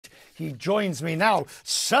He joins me now.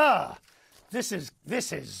 Sir, this is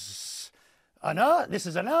an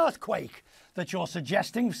earthquake that you're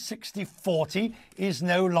suggesting 60-40 is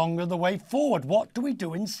no longer the way forward. What do we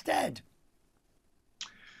do instead?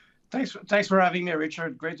 Thanks for having me,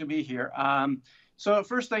 Richard. Great to be here. So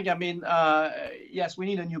first thing, yes, we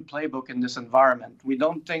need a new playbook in this environment. We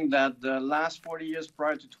don't think that the last 40 years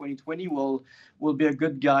prior to 2020 will be a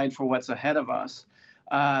good guide for what's ahead of us.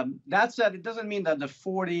 That said, it doesn't mean that the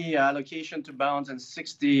 40 allocation to bonds and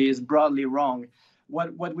 60 is broadly wrong.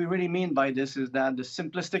 What we really mean by this is that the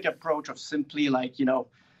simplistic approach of simply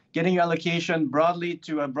getting your allocation broadly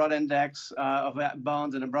to a broad index of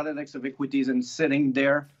bonds and a broad index of equities and sitting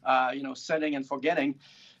there, setting and forgetting,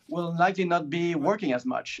 will likely not be working as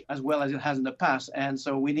much as well as it has in the past. And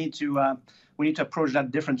so we need to approach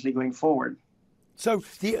that differently going forward. So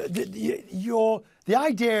the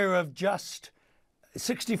idea of just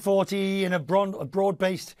 60-40 in a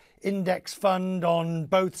broad-based index fund on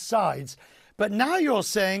both sides, but now you're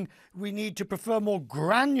saying we need to prefer more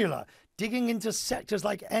granular, digging into sectors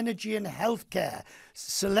like energy and healthcare,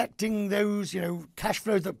 selecting those, cash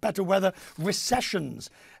flows that better weather recessions.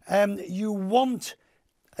 You want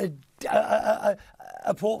a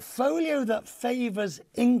portfolio that favors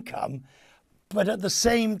income, but at the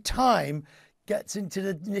same time gets into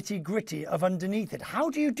the nitty-gritty of underneath it. How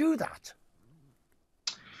do you do that?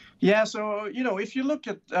 Yeah, so, if you look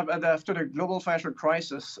at after the global financial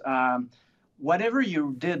crisis, whatever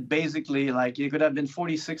you did, basically, you could have been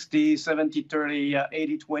 40-60, 70-30,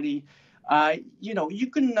 80-20, you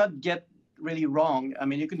could not get really wrong. I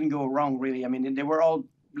mean, you couldn't go wrong, really. I mean, they were all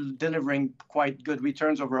delivering quite good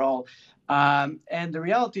returns overall. And the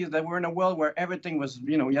reality is that we're in a world where everything was,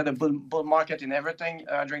 you had a bull market in everything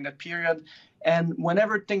during that period. And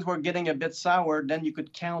whenever things were getting a bit sour, then you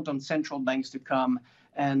could count on central banks to come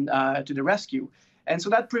and to the rescue. And so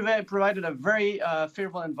that provided a very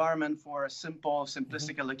favorable environment for a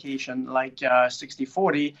simplistic allocation like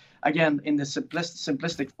 60-40, again, in the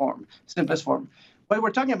simplest form. What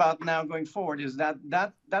we're talking about now going forward is that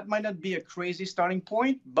might not be a crazy starting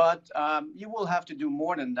point, but you will have to do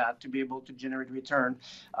more than that to be able to generate return.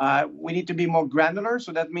 We need to be more granular.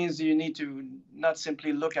 So that means you need to not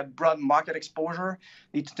simply look at broad market exposure.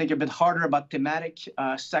 You need to think a bit harder about thematic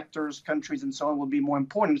sectors, countries, and so on will be more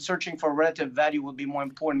important. Searching for relative value will be more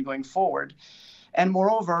important going forward. And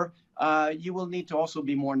moreover, you will need to also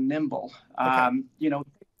be more nimble. Okay.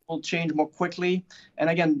 Will change more quickly. And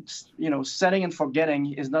again, setting and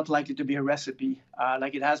forgetting is not likely to be a recipe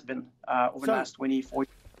like it has been over the last 24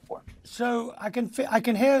 years. So I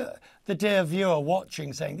can hear the dear viewer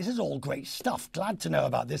watching saying, this is all great stuff. Glad to know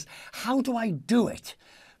about this. How do I do it?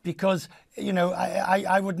 Because,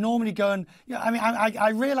 I would normally go and, I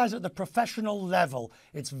realize at the professional level,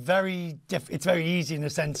 it's very easy in the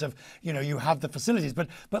sense of, you have the facilities. But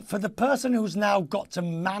for the person who's now got to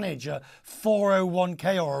manage a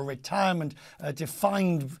 401k or a retirement, a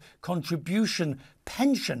defined contribution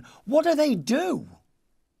pension, what do they do?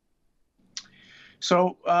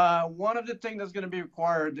 So one of the things that's going to be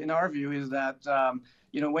required in our view is that,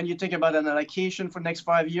 when you think about an allocation for the next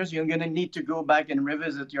 5 years, you're going to need to go back and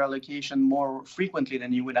revisit your allocation more frequently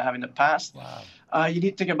than you would have in the past. Wow. You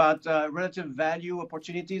need to think about relative value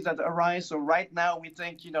opportunities that arise. So right now, we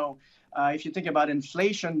think, if you think about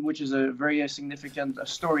inflation, which is a very significant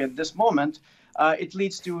story at this moment, it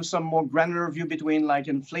leads to some more granular view between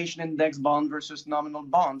inflation index bond versus nominal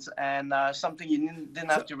bonds, and something you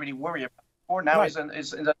didn't have to really worry about before. Now right.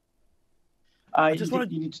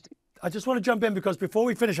 I just want to jump in because before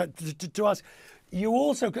we finish, to ask, you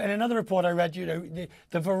also, in another report I read,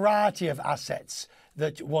 the variety of assets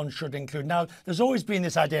that one should include. Now, there's always been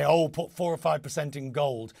this idea, put 4 or 5% in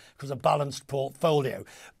gold because a balanced portfolio.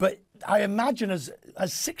 But I imagine as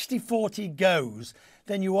 60-40 goes,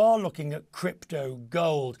 then you are looking at crypto,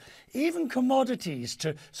 gold, even commodities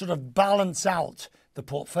to sort of balance out the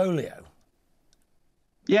portfolio.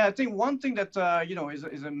 Yeah, I think one thing that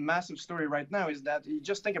is a massive story right now is that you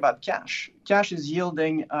just think about cash. Cash is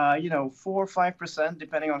yielding 4 or 5%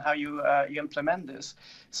 depending on how you implement this.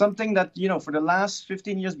 Something that for the last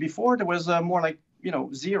 15 years before there was more like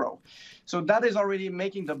zero. So that is already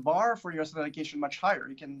making the bar for your asset allocation much higher.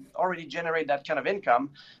 You can already generate that kind of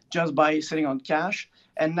income just by sitting on cash.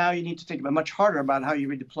 And now you need to think much harder about how you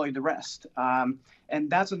redeploy the rest. And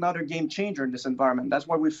that's another game changer in this environment. That's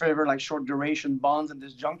why we favor short duration bonds at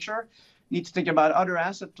this juncture. You need to think about other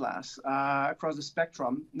asset class across the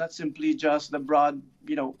spectrum, not simply just the broad,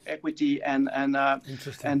 equity and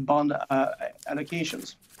bond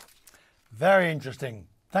allocations. Very interesting.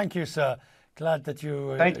 Thank you, sir. Glad that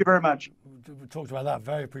you. Thank you very much. Talked about that.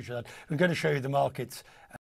 Very appreciate that. I'm going to show you the markets.